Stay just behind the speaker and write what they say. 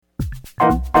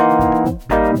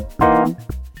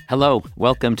Hello,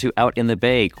 welcome to Out in the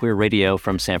Bay, queer radio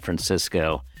from San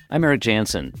Francisco. I'm Eric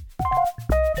Jansen.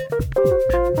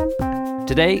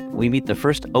 Today, we meet the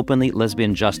first openly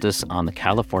lesbian justice on the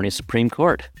California Supreme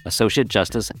Court, Associate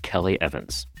Justice Kelly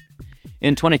Evans.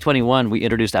 In 2021, we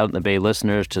introduced Out in the Bay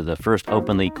listeners to the first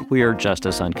openly queer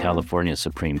justice on California's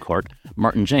Supreme Court,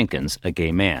 Martin Jenkins, a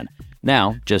gay man.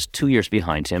 Now, just 2 years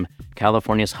behind him,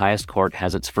 California's highest court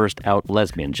has its first out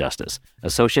lesbian justice.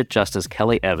 Associate Justice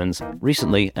Kelly Evans,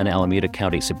 recently an Alameda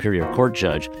County Superior Court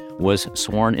judge, was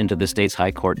sworn into the state's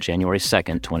High Court January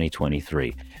 2nd,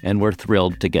 2023, and we're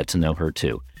thrilled to get to know her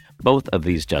too. Both of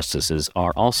these justices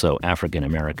are also African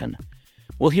American.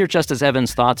 We'll hear Justice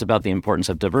Evans' thoughts about the importance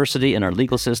of diversity in our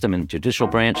legal system and judicial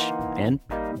branch, and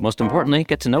most importantly,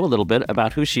 get to know a little bit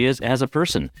about who she is as a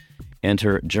person and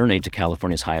her journey to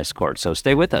California's highest court. So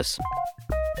stay with us.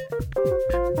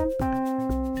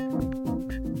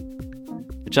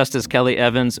 Justice Kelly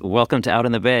Evans, welcome to Out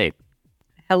in the Bay.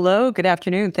 Hello, good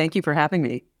afternoon. Thank you for having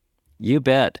me. You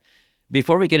bet.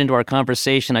 Before we get into our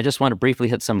conversation, I just want to briefly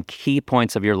hit some key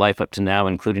points of your life up to now,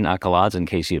 including accolades, in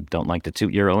case you don't like to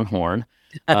toot your own horn.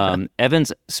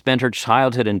 Evans spent her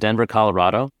childhood in Denver,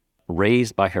 Colorado,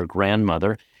 raised by her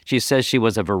grandmother. She says she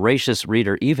was a voracious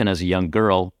reader even as a young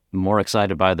girl, more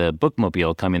excited by the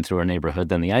bookmobile coming through her neighborhood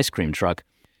than the ice cream truck.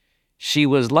 She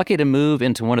was lucky to move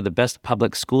into one of the best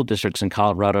public school districts in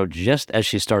Colorado just as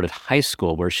she started high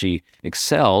school, where she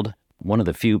excelled. One of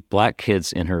the few black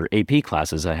kids in her AP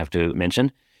classes, I have to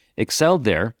mention, excelled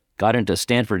there, got into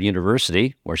Stanford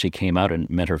University, where she came out and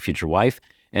met her future wife,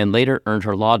 and later earned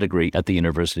her law degree at the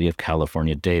University of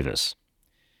California, Davis.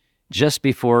 Just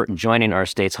before joining our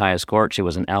state's highest court, she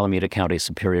was an Alameda County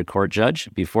Superior Court judge.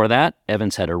 Before that,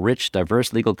 Evans had a rich,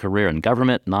 diverse legal career in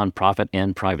government, nonprofit,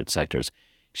 and private sectors.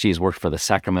 She's worked for the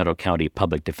Sacramento County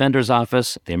Public Defender's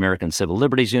Office, the American Civil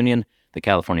Liberties Union, the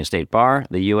California State Bar,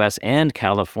 the U.S. and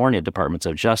California Departments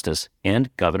of Justice,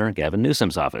 and Governor Gavin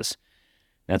Newsom's office.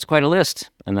 That's quite a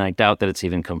list, and I doubt that it's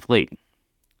even complete.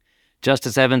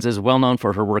 Justice Evans is well known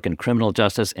for her work in criminal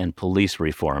justice and police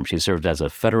reform. She served as a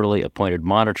federally appointed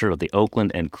monitor of the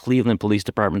Oakland and Cleveland police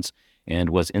departments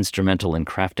and was instrumental in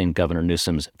crafting Governor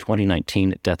Newsom's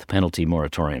 2019 death penalty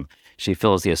moratorium. She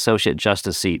fills the Associate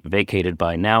Justice seat vacated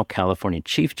by now California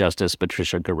Chief Justice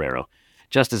Patricia Guerrero.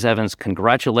 Justice Evans,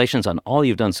 congratulations on all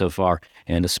you've done so far,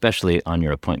 and especially on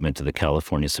your appointment to the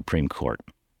California Supreme Court.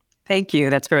 Thank you.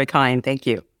 That's very kind. Thank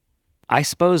you. I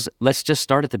suppose let's just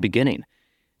start at the beginning.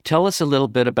 Tell us a little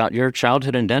bit about your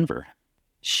childhood in Denver.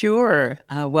 Sure.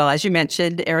 Well, as you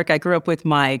mentioned, Eric, I grew up with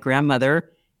my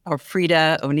grandmother, or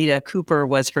Frida Onita Cooper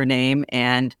was her name.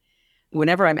 And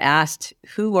whenever I'm asked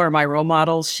who are my role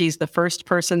models, she's the first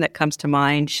person that comes to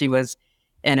mind. She was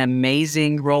an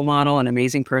amazing role model, an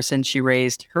amazing person. She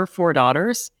raised her 4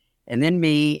 daughters, and then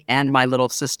me and my little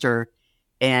sister.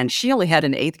 And she only had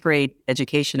an 8th grade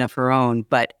education of her own,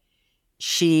 but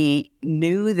she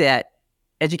knew that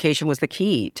education was the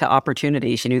key to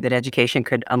opportunity. She knew that education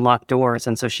could unlock doors.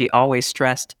 And so she always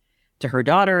stressed to her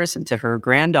daughters and to her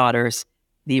granddaughters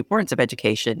the importance of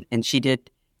education. And she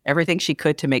did everything she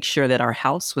could to make sure that our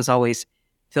house was always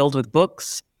filled with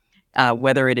books,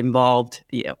 whether it involved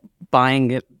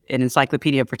buying an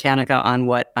Encyclopedia Britannica on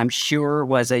what I'm sure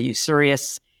was a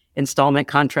usurious installment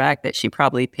contract that she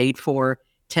probably paid for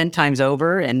 10 times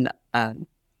over, and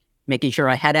making sure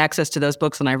I had access to those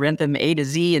books, and I rent them A to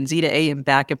Z and Z to A and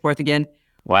back and forth again.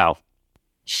 Wow.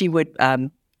 She would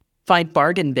find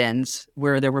bargain bins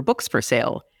where there were books for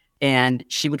sale, and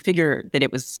she would figure that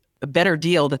it was a better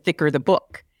deal the thicker the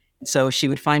book. So she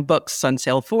would find books on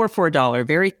sale for $4,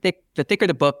 very thick. The thicker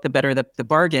the book, the better the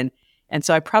bargain. And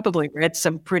so I probably read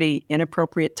some pretty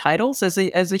inappropriate titles as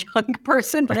a young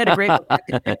person, but I had a great book.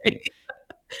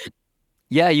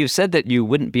 Yeah, you said that you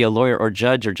wouldn't be a lawyer or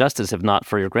judge or justice if not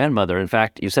for your grandmother. In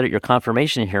fact, you said at your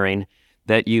confirmation hearing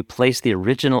that you placed the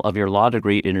original of your law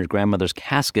degree in your grandmother's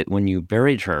casket when you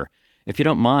buried her. If you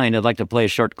don't mind, I'd like to play a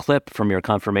short clip from your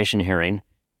confirmation hearing.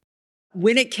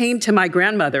 When it came to my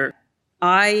grandmother,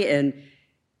 I and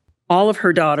all of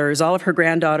her daughters, all of her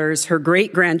granddaughters, her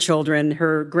great-grandchildren,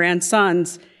 her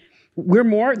grandsons, we're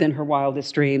more than her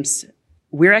wildest dreams.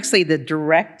 We're actually the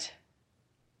direct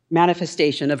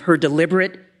manifestation of her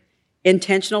deliberate,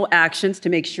 intentional actions to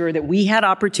make sure that we had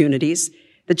opportunities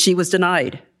that she was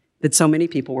denied, that so many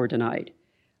people were denied.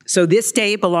 So this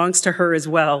day belongs to her as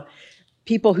well.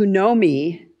 People who know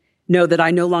me know that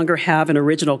I no longer have an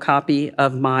original copy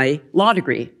of my law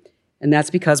degree. And that's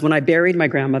because when I buried my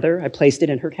grandmother, I placed it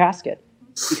in her casket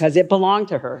because it belonged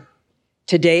to her.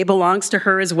 Today belongs to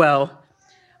her as well.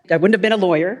 I wouldn't have been a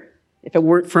lawyer if it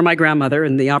weren't for my grandmother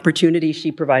and the opportunity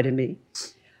she provided me.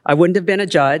 I wouldn't have been a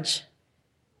judge.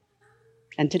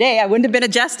 And today, I wouldn't have been a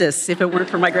justice if it weren't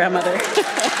for my grandmother.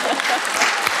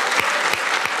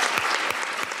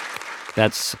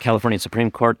 That's California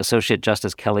Supreme Court Associate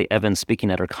Justice Kelly Evans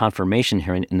speaking at her confirmation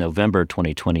hearing in November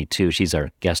 2022. She's our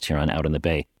guest here on Out in the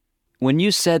Bay. When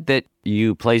you said that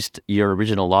you placed your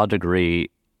original law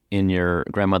degree in your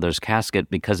grandmother's casket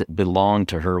because it belonged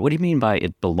to her, what do you mean by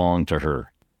it belonged to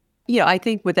her? Yeah, I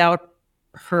think without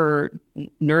her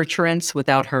nurturance,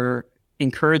 without her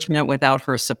encouragement, without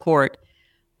her support,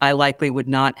 I likely would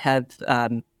not have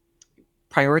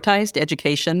prioritized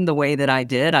education the way that I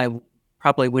did. I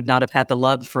probably would not have had the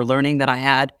love for learning that I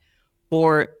had,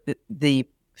 or the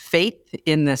faith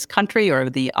in this country, or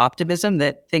the optimism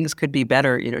that things could be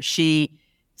better. You know, she,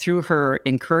 through her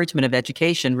encouragement of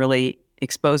education, really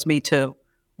exposed me to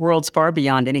worlds far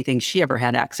beyond anything she ever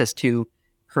had access to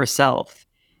herself.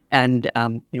 And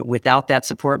without that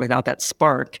support, without that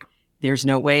spark, there's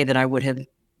no way that I would have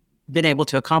been able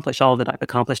to accomplish all that I've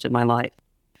accomplished in my life.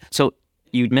 So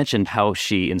you mentioned how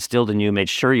she instilled in you, made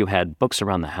sure you had books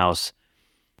around the house.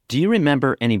 Do you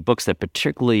remember any books that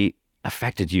particularly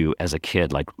affected you as a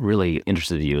kid, like really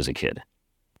interested you as a kid?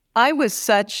 I was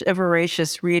such a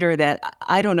voracious reader that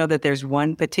I don't know that there's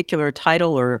one particular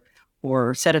title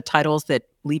or set of titles that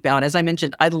leap out. As I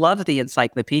mentioned, I love the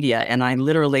encyclopedia, and I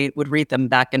literally would read them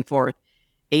back and forth,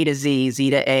 A to Z, Z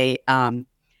to A.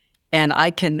 And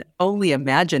I can only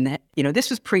imagine that, this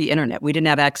was pre-internet. We didn't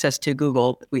have access to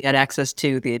Google. We had access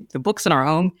to the books in our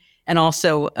home, and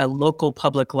also a local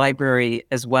public library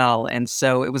as well. And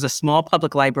so it was a small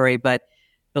public library, but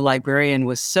the librarian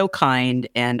was so kind,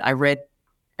 and I read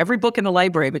every book in the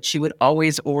library, but she would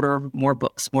always order more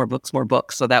books, more books, more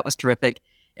books. So that was terrific.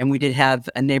 And we did have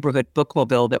a neighborhood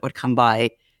bookmobile that would come by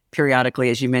periodically,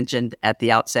 as you mentioned at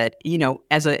the outset.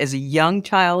 As a young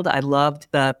child, I loved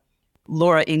the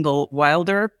Laura Ingalls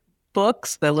Wilder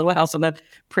books, the Little House on the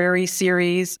Prairie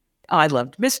series. I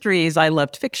loved mysteries. I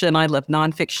loved fiction. I loved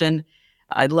nonfiction.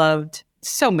 I loved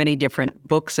so many different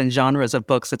books and genres of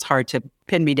books. It's hard to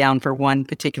pin me down for one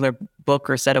particular book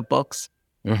or set of books.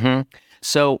 Mm-hmm.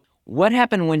 So what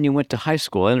happened when you went to high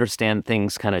school? I understand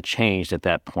things kind of changed at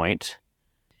that point.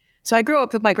 So I grew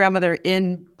up with my grandmother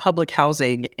in public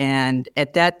housing. And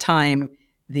at that time,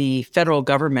 the federal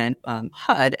government,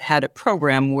 HUD, had a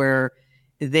program where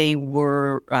they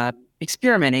were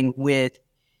experimenting with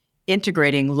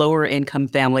integrating lower income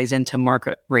families into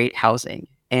market rate housing.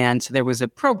 And so there was a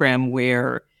program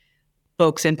where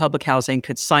folks in public housing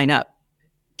could sign up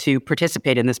to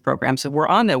participate in this program. So we're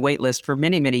on the wait list for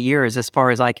many, many years, as far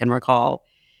as I can recall.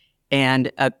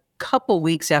 And a couple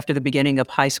weeks after the beginning of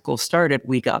high school started,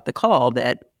 we got the call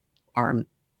that our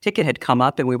ticket had come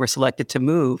up and we were selected to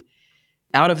move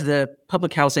out of the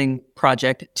public housing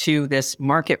project to this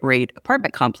market rate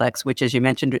apartment complex, which, as you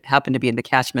mentioned, happened to be in the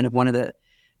catchment of one of the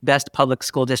best public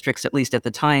school districts, at least at the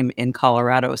time, in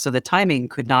Colorado. So the timing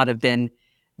could not have been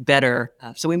better.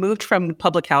 So we moved from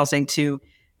public housing to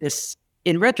this,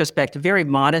 in retrospect, very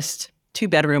modest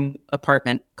 2-bedroom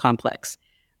apartment complex.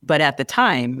 But at the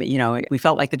time, we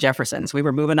felt like the Jeffersons. We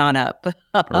were moving on up.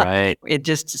 Right. It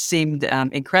just seemed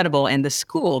incredible. And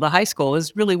the high school,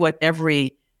 is really what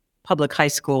every public high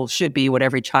school should be, what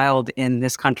every child in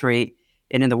this country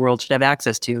and in the world should have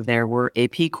access to. There were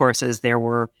AP courses. There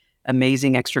were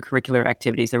amazing extracurricular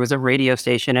activities. There was a radio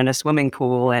station and a swimming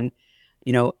pool and,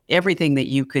 everything that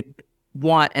you could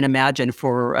want and imagine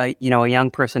for, a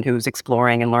young person who's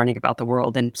exploring and learning about the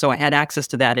world. And so I had access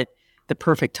to that at the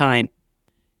perfect time.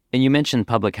 And you mentioned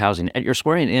public housing. At your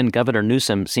swearing in, Governor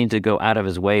Newsom seemed to go out of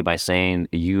his way by saying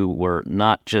you were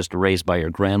not just raised by your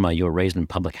grandma, you were raised in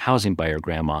public housing by your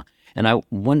grandma. And I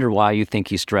wonder why you think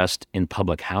he stressed in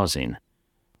public housing.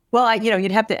 Well,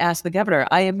 you'd have to ask the governor.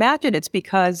 I imagine it's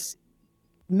because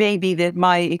maybe that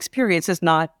my experience is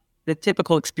not the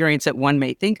typical experience that one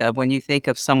may think of when you think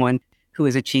of someone who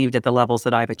has achieved at the levels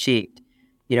that I've achieved.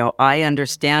 I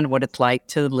understand what it's like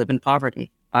to live in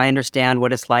poverty. I understand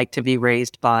what it's like to be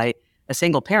raised by a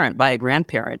single parent, by a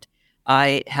grandparent.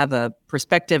 I have a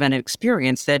perspective and an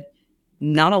experience that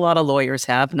not a lot of lawyers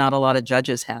have, not a lot of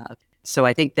judges have. So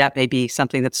I think that may be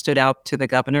something that stood out to the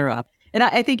governor. And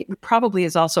I think it probably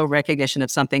is also recognition of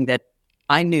something that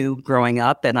I knew growing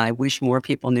up and I wish more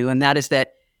people knew, and that is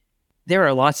that there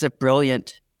are lots of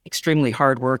brilliant, extremely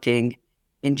hardworking,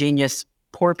 ingenious,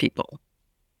 poor people.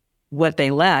 What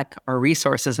they lack are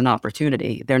resources and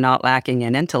opportunity. They're not lacking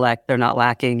in intellect. They're not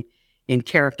lacking in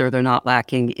character. They're not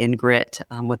lacking in grit.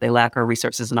 What they lack are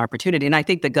resources and opportunity. And I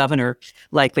think the governor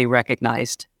likely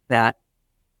recognized that.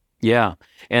 Yeah.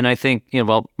 And I think,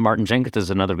 Martin Jenkins is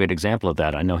another great example of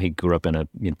that. I know he grew up in a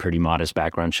pretty modest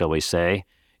background, shall we say,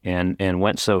 and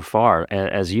went so far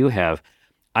as you have.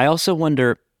 I also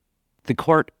wonder, the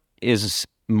court is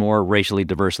more racially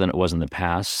diverse than it was in the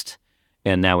past.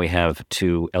 And now we have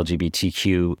two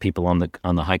LGBTQ people on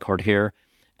the high court here.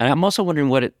 And I'm also wondering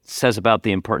what it says about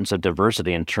the importance of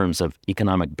diversity in terms of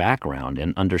economic background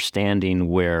and understanding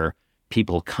where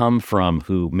people come from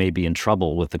who may be in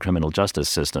trouble with the criminal justice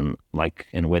system, like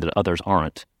in a way that others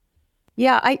aren't.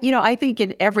 Yeah, I think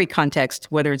in every context,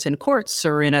 whether it's in courts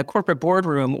or in a corporate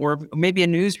boardroom or maybe a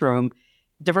newsroom,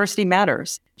 diversity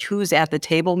matters. Who's at the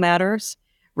table matters.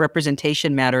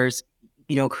 Representation matters.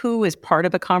 Who is part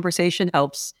of a conversation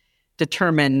helps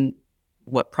determine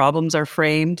what problems are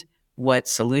framed, what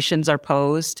solutions are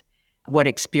posed, what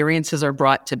experiences are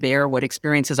brought to bear, what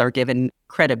experiences are given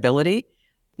credibility.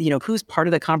 Who's part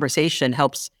of the conversation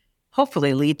helps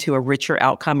hopefully lead to a richer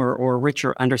outcome or a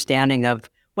richer understanding of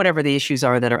whatever the issues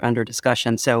are that are under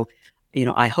discussion. So,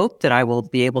 I hope that I will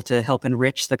be able to help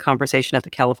enrich the conversation at the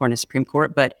California Supreme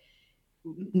Court. But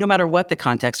no matter what the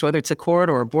context, whether it's a court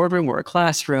or a boardroom or a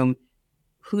classroom,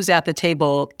 who's at the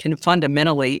table can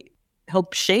fundamentally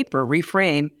help shape or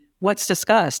reframe what's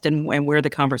discussed and where the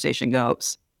conversation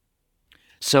goes.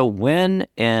 So when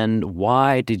and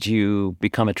why did you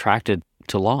become attracted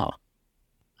to law?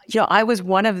 I was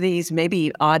one of these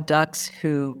maybe odd ducks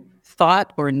who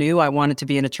thought or knew I wanted to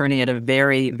be an attorney at a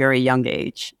very, very young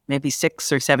age, maybe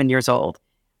 6 or 7 years old.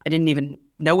 I didn't even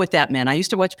know what that meant. I used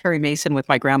to watch Perry Mason with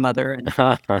my grandmother. And,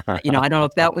 I don't know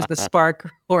if that was the spark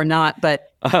or not,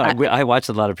 but... I watched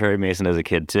a lot of Perry Mason as a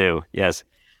kid too, yes.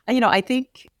 I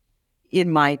think in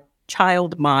my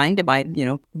child mind,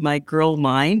 my girl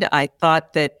mind, I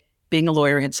thought that being a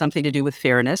lawyer had something to do with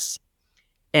fairness,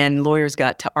 and lawyers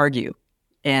got to argue.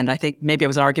 And I think maybe I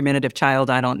was an argumentative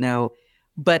child, I don't know.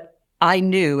 But I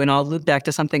knew, and I'll loop back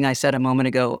to something I said a moment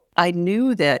ago, I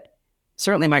knew that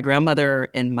certainly my grandmother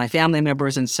and my family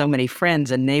members and so many friends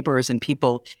and neighbors and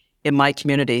people in my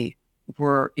community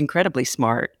were incredibly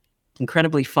smart,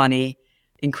 incredibly funny,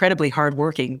 incredibly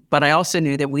hardworking. But I also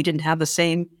knew that we didn't have the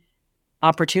same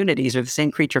opportunities or the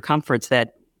same creature comforts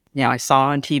that I saw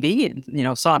on TV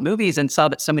and saw in movies and saw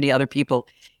that so many other people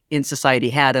in society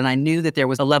had. And I knew that there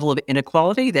was a level of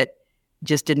inequality that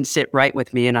just didn't sit right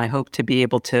with me, and I hope to be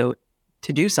able to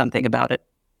do something about it.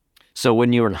 So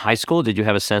when you were in high school, did you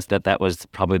have a sense that that was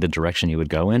probably the direction you would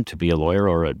go in, to be a lawyer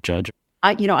or a judge?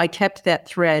 I kept that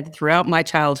thread throughout my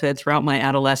childhood, throughout my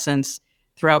adolescence,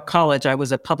 throughout college. I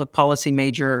was a public policy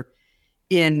major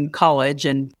in college,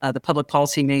 and the public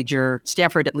policy major,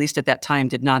 Stanford, at least at that time,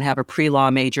 did not have a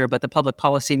pre-law major, but the public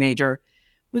policy major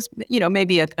was,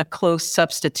 maybe a close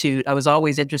substitute. I was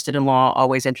always interested in law,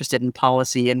 always interested in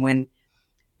policy. And when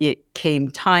it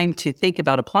came time to think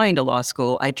about applying to law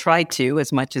school, I tried to,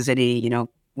 as much as any,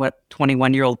 what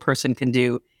 21-year-old person can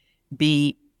do,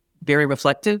 be very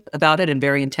reflective about it and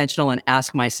very intentional and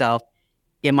ask myself,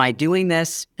 am I doing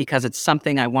this because it's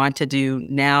something I want to do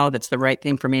now that's the right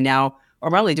thing for me now? Or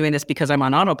am I only doing this because I'm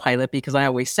on autopilot because I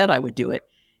always said I would do it?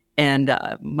 And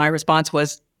my response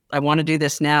was, I want to do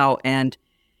this now. And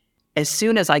as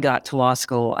soon as I got to law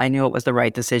school, I knew it was the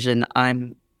right decision.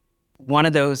 I'm one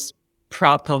of those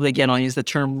probably, again, I'll use the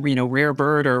term, rare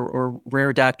bird or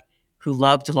rare duck who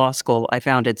loved law school. I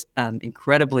found it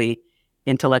incredibly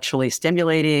intellectually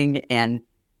stimulating and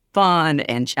fun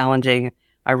and challenging.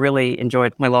 I really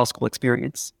enjoyed my law school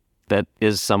experience. That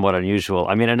is somewhat unusual.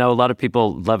 I mean, I know a lot of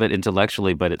people love it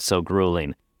intellectually, but it's so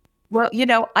grueling. Well,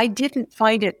 I didn't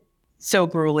find it so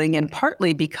grueling, and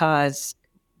partly because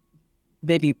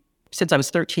maybe since I was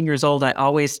 13 years old, I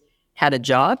always had a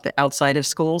job outside of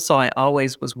school. So I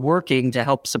always was working to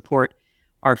help support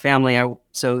our family.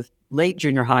 So late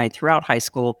junior high, throughout high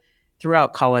school,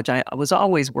 throughout college, I was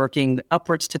always working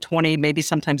upwards to 20, maybe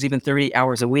sometimes even 30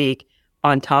 hours a week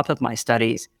on top of my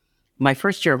studies. My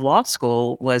first year of law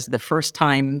school was the first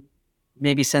time,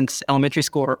 maybe since elementary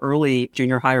school or early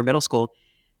junior high or middle school,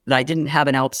 that I didn't have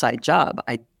an outside job.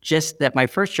 That my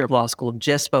first year of law school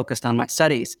just focused on my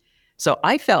studies. So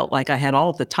I felt like I had all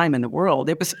of the time in the world.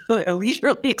 It was a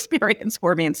leisurely experience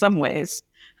for me in some ways.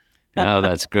 Oh,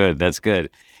 that's good. That's good.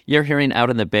 You're hearing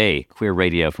Out in the Bay, Queer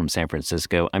Radio from San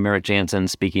Francisco. I'm Eric Jansen,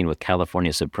 speaking with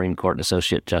California Supreme Court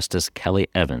Associate Justice Kelly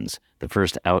Evans, the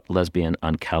first out lesbian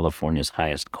on California's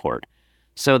highest court.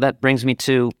 So that brings me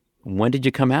to, when did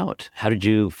you come out? How did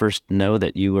you first know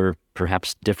that you were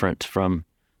perhaps different from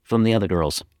the other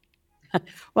girls?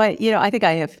 Well, I think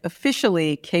I have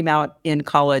officially came out in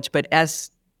college, but as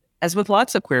with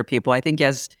lots of queer people, I think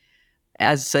as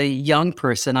a young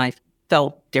person, I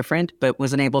felt different, but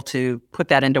wasn't able to put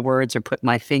that into words or put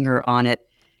my finger on it.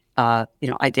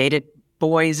 I dated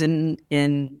boys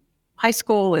in high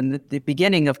school and the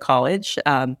beginning of college.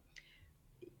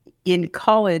 In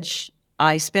college,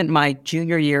 I spent my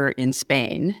junior year in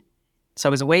Spain. So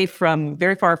I was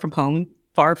very far from home,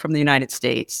 far from the United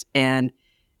States. And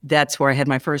that's where I had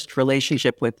my first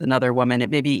relationship with another woman. It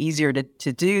may be easier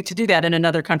to do that in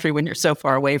another country when you're so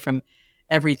far away from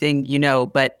everything you know.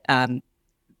 But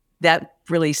that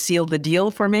really sealed the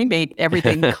deal for me, made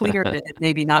everything clear that it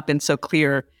maybe not been so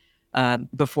clear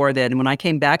before then. And when I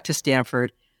came back to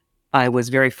Stanford, I was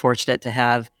very fortunate to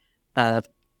have a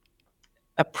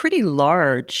pretty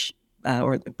large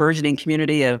or burgeoning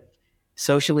community of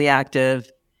socially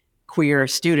active queer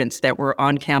students that were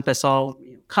on campus all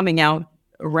coming out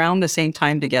around the same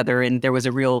time together. And there was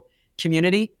a real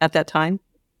community at that time.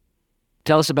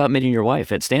 Tell us about meeting your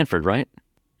wife at Stanford, right?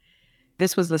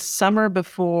 This was the summer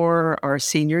before our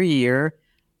senior year.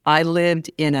 I lived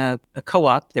in a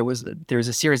co-op. There was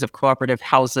a series of cooperative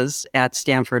houses at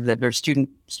Stanford that are student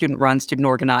run, student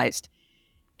organized.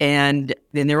 And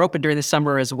then they're open during the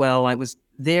summer as well. I was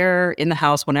there in the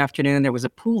house one afternoon. There was a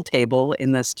pool table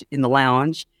in the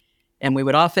lounge, and we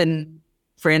would often,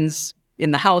 friends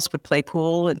in the house would play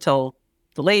pool until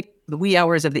the wee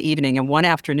hours of the evening. And one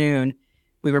afternoon,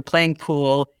 we were playing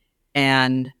pool,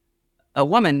 and a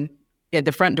woman at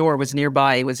the front door was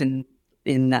nearby. It was in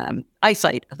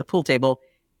eyesight of the pool table.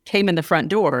 Came in the front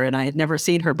door, and I had never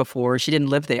seen her before. She didn't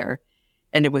live there,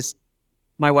 and it was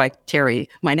my wife Terry,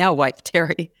 my now wife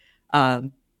Terry.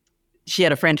 She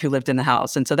had a friend who lived in the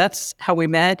house, and so that's how we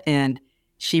met. And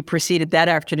she proceeded that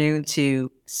afternoon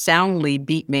to soundly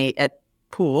beat me at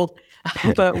pool.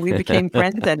 But we became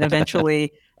friends and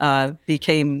eventually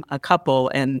became a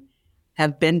couple and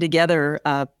have been together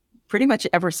pretty much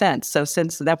ever since. So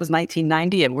since that was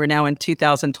 1990 and we're now in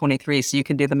 2023, so you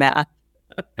can do the math.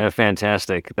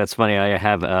 Fantastic. That's funny. I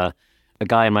have a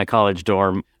guy in my college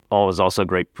dorm, was also a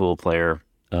great pool player,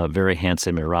 a very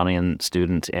handsome Iranian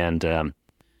student. And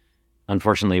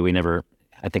unfortunately,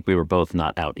 I think we were both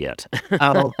not out yet.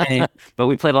 Oh, okay. But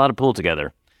we played a lot of pool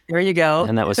together. There you go.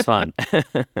 And that was fun.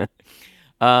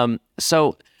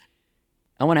 So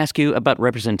I want to ask you about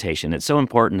representation. It's so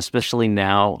important, especially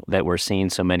now that we're seeing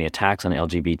so many attacks on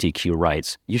LGBTQ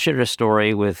rights. You shared a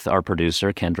story with our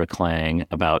producer, Kendra Klang,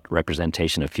 about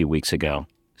representation a few weeks ago,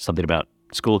 something about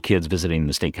school kids visiting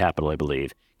the state capitol, I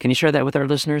believe. Can you share that with our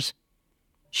listeners?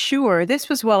 Sure. This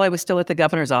was while I was still at the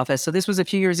governor's office. So this was a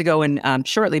few years ago and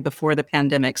shortly before the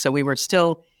pandemic. So we were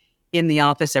still in the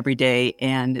office every day,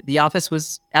 and the office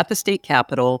was at the state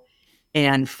capitol.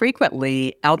 And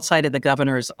frequently outside of the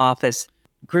governor's office,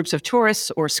 groups of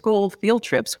tourists or school field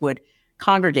trips would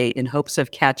congregate in hopes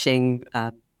of catching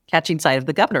sight of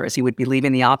the governor as he would be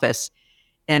leaving the office.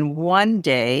 And one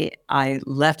day I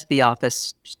left the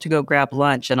office to go grab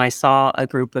lunch, and I saw a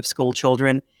group of school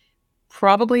children,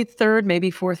 probably third, maybe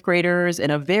fourth graders,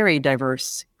 and a very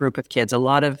diverse group of kids, a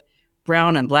lot of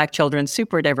brown and black children,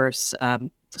 super diverse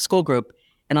school group.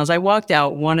 And as I walked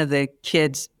out, one of the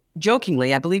kids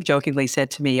jokingly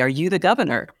said to me, "Are you the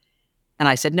governor?" And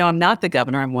I said, "No, I'm not the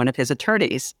governor. I'm one of his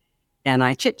attorneys." And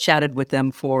I chit-chatted with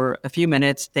them for a few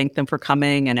minutes, thanked them for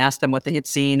coming, and asked them what they had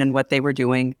seen and what they were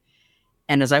doing.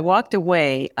 And as I walked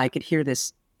away, I could hear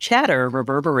this chatter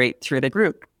reverberate through the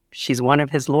group. "She's one of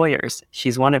his lawyers.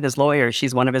 She's one of his lawyers.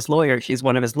 She's one of his lawyers. She's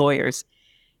one of his lawyers."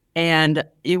 And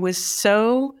it was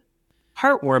so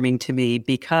heartwarming to me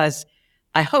because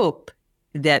I hope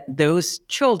that those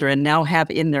children now have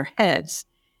in their heads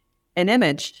an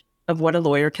image of what a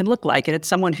lawyer can look like. And it's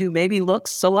someone who maybe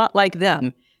looks a lot like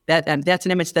them. That's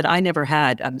an image that I never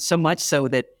had, so much so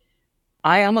that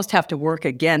I almost have to work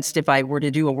against if I were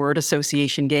to do a word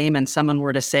association game and someone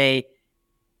were to say,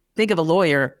 think of a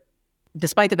lawyer,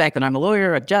 despite the fact that I'm a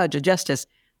lawyer, a judge, a justice,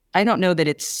 I don't know that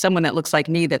it's someone that looks like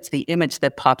me that's the image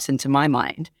that pops into my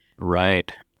mind.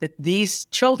 Right. That these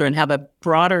children have a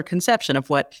broader conception of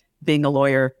what being a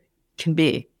lawyer can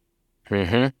be.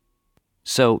 Mm-hmm.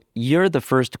 So you're the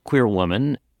first queer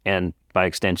woman, and by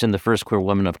extension, the first queer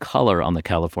woman of color on the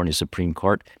California Supreme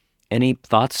Court. Any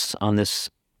thoughts on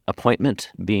this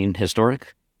appointment being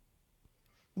historic?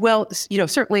 Well,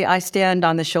 certainly I stand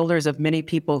on the shoulders of many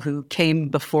people who came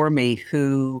before me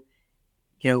who,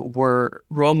 were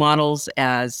role models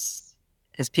as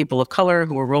people of color,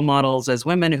 who were role models as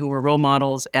women, who were role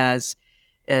models as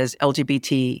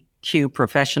LGBTQ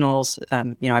professionals.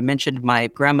 I mentioned my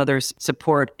grandmother's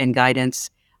support and guidance.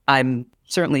 I'm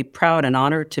certainly proud and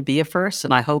honored to be a first,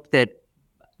 and I hope that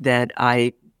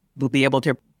I will be able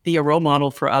to be a role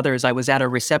model for others. I was at a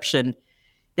reception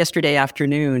yesterday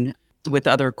afternoon with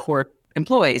other court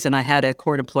employees. And I had a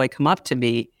court employee come up to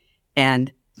me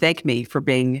and thank me for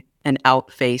being an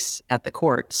out face at the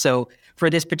court. So for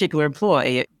this particular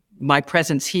employee, my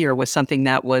presence here was something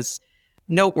that was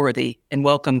noteworthy and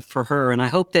welcome for her. And I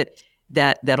hope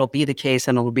that'll be the case,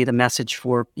 and it'll be the message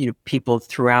for people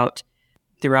throughout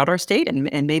our state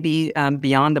and maybe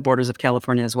beyond the borders of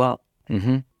California as well.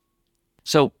 Mm-hmm.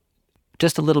 So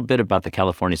just a little bit about the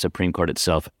California Supreme Court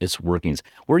itself, its workings.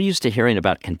 We're used to hearing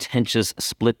about contentious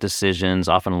split decisions,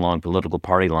 often along political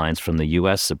party lines from the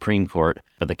U.S. Supreme Court,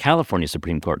 but the California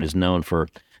Supreme Court is known for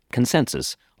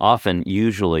consensus, often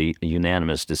usually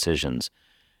unanimous decisions.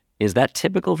 Is that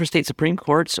typical for state Supreme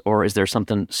Courts, or is there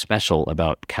something special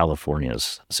about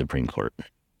California's Supreme Court?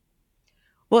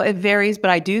 Well, it varies,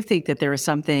 but I do think that there is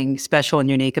something special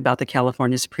and unique about the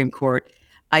California Supreme Court.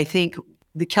 I think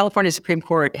the California Supreme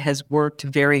Court has worked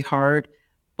very hard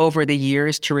over the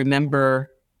years to remember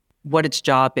what its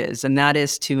job is, and that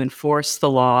is to enforce the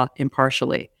law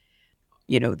impartially.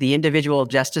 The individual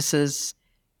justices'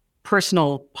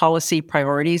 personal policy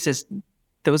priorities,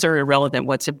 those are irrelevant.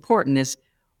 What's important is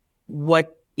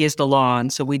what is the law.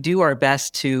 And so we do our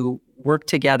best to work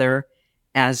together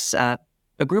as a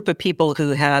group of people who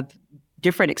have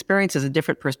different experiences and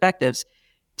different perspectives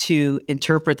to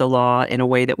interpret the law in a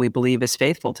way that we believe is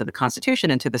faithful to the Constitution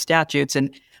and to the statutes.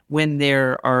 And when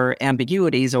there are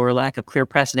ambiguities or lack of clear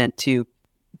precedent,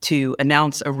 to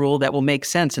announce a rule that will make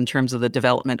sense in terms of the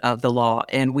development of the law.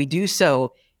 And we do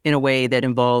so in a way that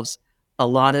involves a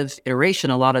lot of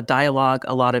iteration, a lot of dialogue,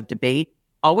 a lot of debate,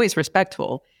 always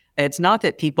respectful. It's not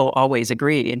that people always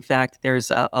agree. In fact,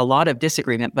 there's a lot of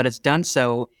disagreement, but it's done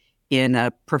so in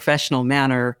a professional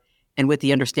manner and with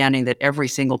the understanding that every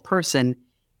single person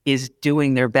is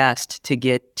doing their best to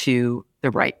get to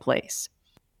the right place.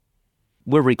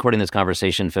 We're recording this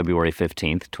conversation February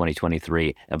 15th,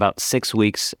 2023, about 6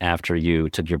 weeks after you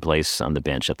took your place on the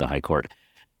bench at the High Court.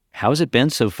 How has it been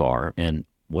so far, and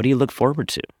what do you look forward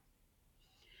to?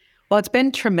 Well, it's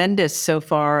been tremendous so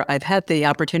far. I've had the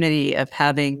opportunity of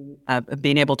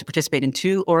being able to participate in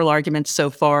 2 oral arguments so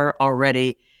far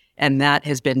already, and that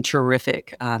has been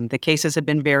terrific. The cases have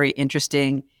been very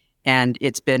interesting, and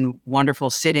it's been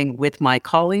wonderful sitting with my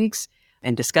colleagues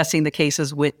and discussing the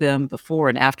cases with them before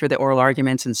and after the oral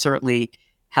arguments, and certainly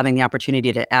having the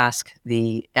opportunity to ask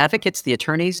the advocates, the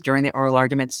attorneys during the oral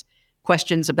arguments,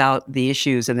 questions about the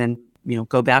issues, and then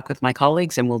go back with my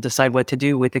colleagues and we'll decide what to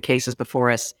do with the cases before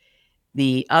us.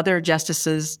 The other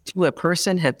justices, to a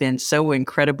person, have been so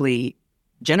incredibly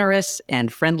generous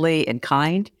and friendly and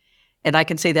kind. And I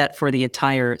can say that for the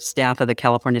entire staff of the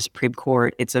California Supreme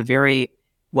Court. It's a very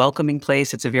welcoming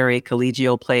place. It's a very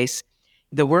collegial place.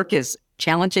 The work is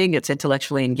challenging. It's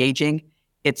intellectually engaging.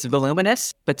 It's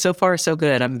voluminous, but so far so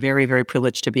good. I'm very, very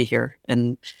privileged to be here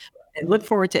and look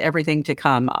forward to everything to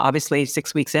come. Obviously,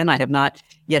 6 weeks in, I have not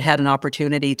yet had an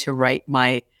opportunity to write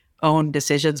my own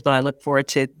decisions, but I look forward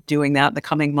to doing that in the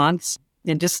coming months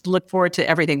and just look forward to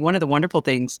everything. One of the wonderful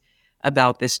things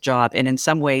about this job, and in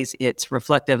some ways it's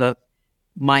reflective of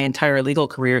my entire legal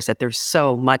career, is that there's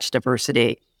so much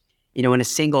diversity. In a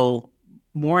single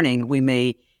morning, we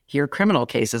may hear criminal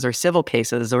cases or civil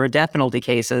cases or death penalty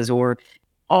cases or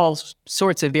all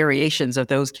sorts of variations of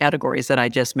those categories that I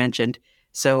just mentioned.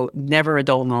 So never a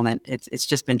dull moment. It's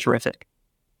just been terrific.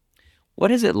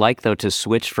 What is it like, though, to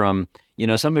switch from,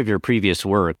 some of your previous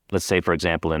work, let's say, for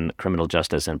example, in criminal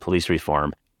justice and police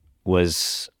reform,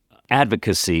 was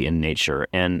advocacy in nature,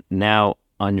 and now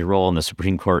on your role in the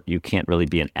Supreme Court, you can't really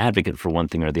be an advocate for one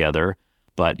thing or the other,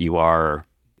 but you are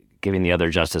giving the other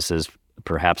justices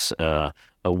perhaps a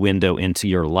window into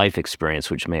your life experience,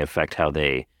 which may affect how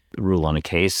they rule on a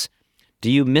case.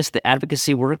 Do you miss the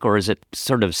advocacy work, or is it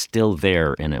sort of still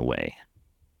there in a way?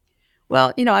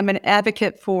 Well, I'm an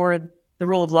advocate for the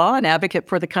rule of law, an advocate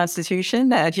for the Constitution,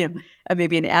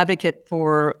 maybe an advocate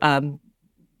for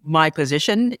my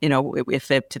position. If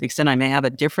to the extent I may have a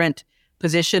different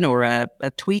position or a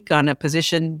tweak on a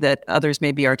position that others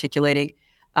may be articulating.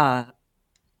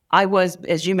 I was,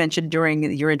 as you mentioned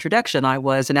during your introduction, I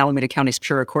was an Alameda County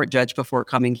Superior Court judge before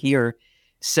coming here.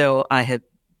 So I had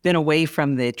been away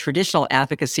from the traditional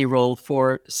advocacy role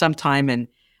for some time, and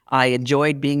I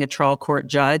enjoyed being a trial court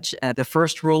judge. The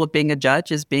first rule of being a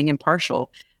judge is being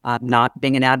impartial, not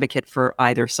being an advocate for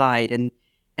either side.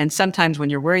 And sometimes when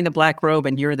you're wearing the black robe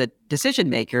and you're the decision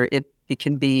maker, it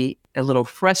can be a little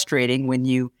frustrating when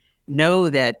you know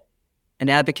that an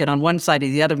advocate on one side or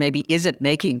the other maybe isn't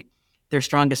making their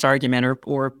strongest argument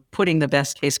or putting the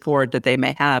best case forward that they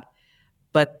may have.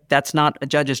 But that's not a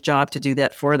judge's job to do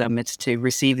that for them. It's to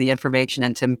receive the information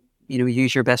and to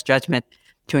use your best judgment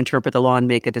to interpret the law and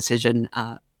make a decision.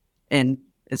 And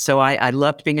So I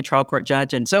loved being a trial court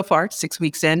judge. And so far, 6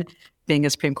 weeks in, being a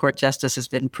Supreme Court justice has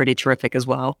been pretty terrific as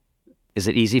well. Is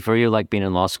it easy for you, like being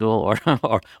in law school,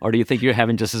 or do you think you're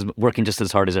working just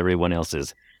as hard as everyone else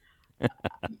is?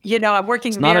 I'm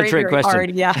working very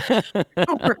hard. Yeah,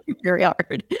 I'm working very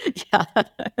hard. Yeah.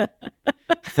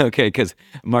 Okay, because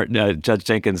Judge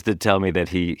Jenkins did tell me that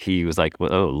he was like,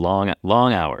 long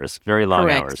hours, very long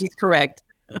hours. He's correct.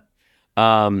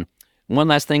 One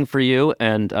last thing for you,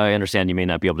 and I understand you may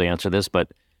not be able to answer this, but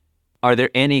are there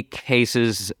any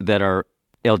cases that our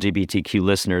LGBTQ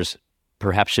listeners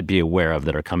perhaps should be aware of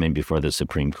that are coming before the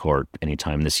Supreme Court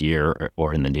anytime this year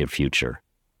or in the near future?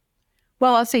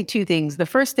 Well, I'll say two things. The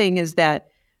first thing is that,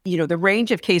 the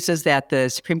range of cases that the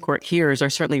Supreme Court hears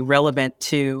are certainly relevant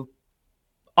to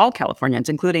all Californians,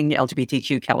 including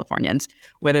LGBTQ Californians,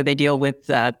 whether they deal with,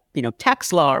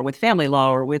 tax law or with family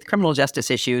law or with criminal justice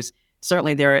issues.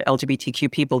 Certainly there are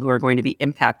LGBTQ people who are going to be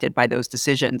impacted by those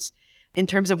decisions. In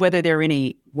terms of whether there are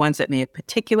any ones that may have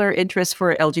particular interest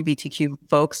for LGBTQ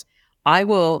folks, I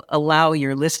will allow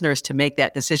your listeners to make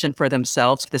that decision for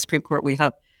themselves. The Supreme Court, we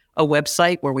have a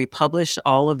website where we publish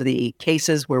all of the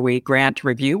cases where we grant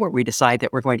review, where we decide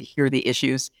that we're going to hear the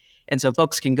issues. And so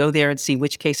folks can go there and see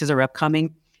which cases are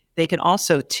upcoming. They can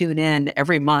also tune in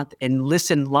every month and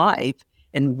listen live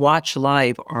and watch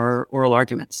live our oral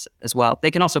arguments as well.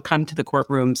 They can also come to the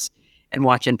courtrooms and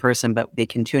watch in person, but they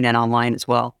can tune in online as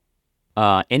well.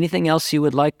 Anything else you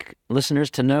would like listeners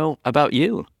to know about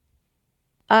you?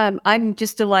 I'm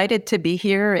just delighted to be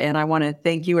here, and I want to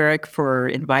thank you, Eric, for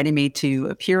inviting me to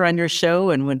appear on your show,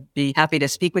 and would be happy to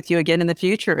speak with you again in the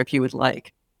future if you would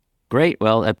like. Great.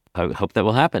 Well, I hope that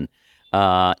will happen.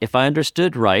 If I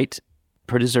understood right,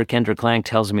 producer Kendra Klang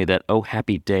tells me that "Oh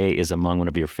Happy Day" is among one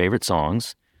of your favorite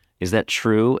songs. Is that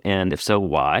true? And if so,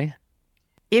 why?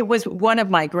 It was one of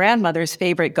my grandmother's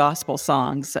favorite gospel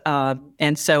songs.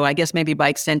 And so I guess maybe by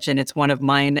extension, it's one of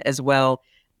mine as well.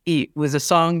 It was a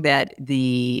song that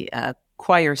the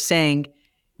choir sang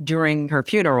during her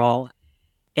funeral.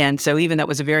 And so even that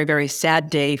was a very, very sad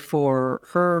day for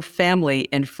her family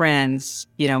and friends,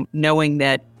 knowing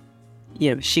that,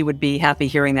 she would be happy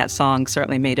hearing that song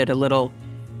certainly made it a little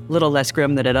less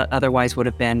grim than it otherwise would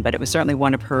have been. But it was certainly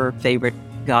one of her favorite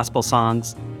gospel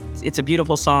songs. It's a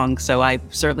beautiful song, so I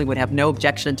certainly would have no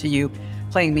objection to you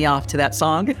playing me off to that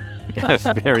song.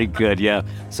 Very good, yeah.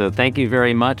 So thank you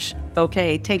very much.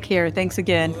 Okay, take care. Thanks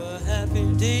again. For a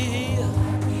happy day.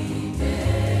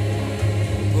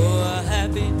 For a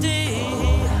happy day.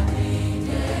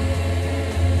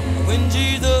 When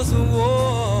Jesus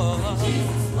was.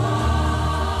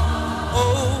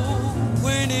 Oh,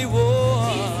 when he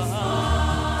was.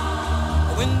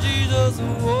 When Jesus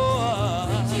was.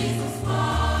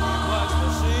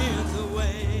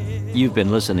 You've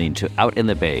been listening to Out in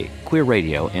the Bay, Queer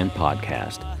Radio and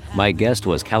Podcast. My guest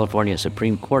was California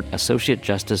Supreme Court Associate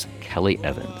Justice Kelly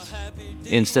Evans.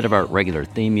 Instead of our regular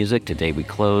theme music, today we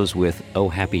close with "Oh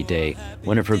Happy Day,"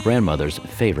 one of her grandmother's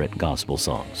favorite gospel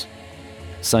songs.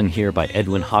 Sung here by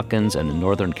Edwin Hawkins and the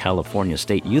Northern California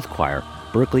State Youth Choir,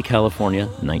 Berkeley, California,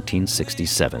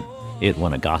 1967. It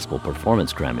won a Gospel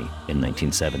Performance Grammy in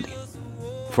 1970.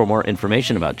 For more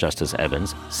information about Justice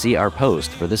Evans, see our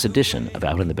post for this edition of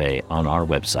Out in the Bay on our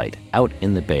website,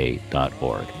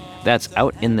 outinthebay.org. That's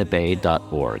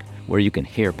outinthebay.org, where you can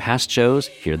hear past shows,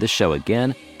 hear this show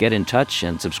again, get in touch,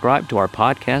 and subscribe to our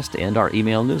podcast and our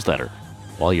email newsletter.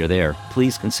 While you're there,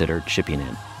 please consider chipping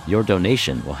in. Your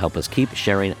donation will help us keep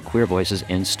sharing queer voices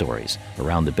and stories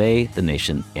around the Bay, the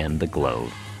nation, and the globe.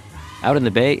 Out in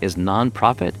the Bay is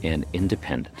nonprofit and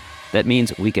independent. That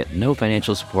means we get no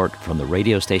financial support from the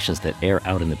radio stations that air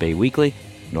Out in the Bay weekly,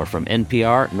 nor from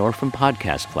NPR, nor from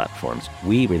podcast platforms.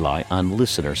 We rely on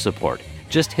listener support.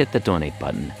 Just hit the donate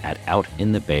button at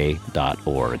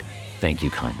outinthebay.org. Thank you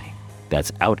kindly.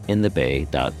 That's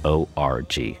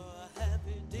outinthebay.org.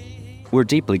 We're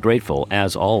deeply grateful,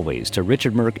 as always, to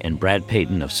Richard Merck and Brad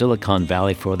Payton of Silicon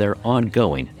Valley for their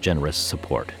ongoing generous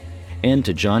support, and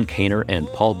to John Kaner and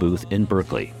Paul Booth in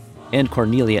Berkeley, and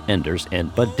Cornelia Enders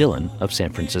and Bud Dillon of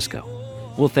San Francisco.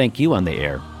 We'll thank you on the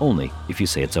air only if you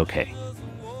say it's okay.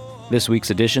 This week's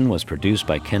edition was produced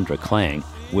by Kendra Klang,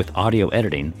 with audio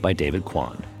editing by David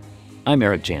Kwan. I'm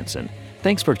Eric Jansen.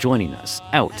 Thanks for joining us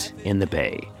out in the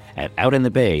Bay at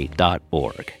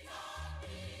outinthebay.org.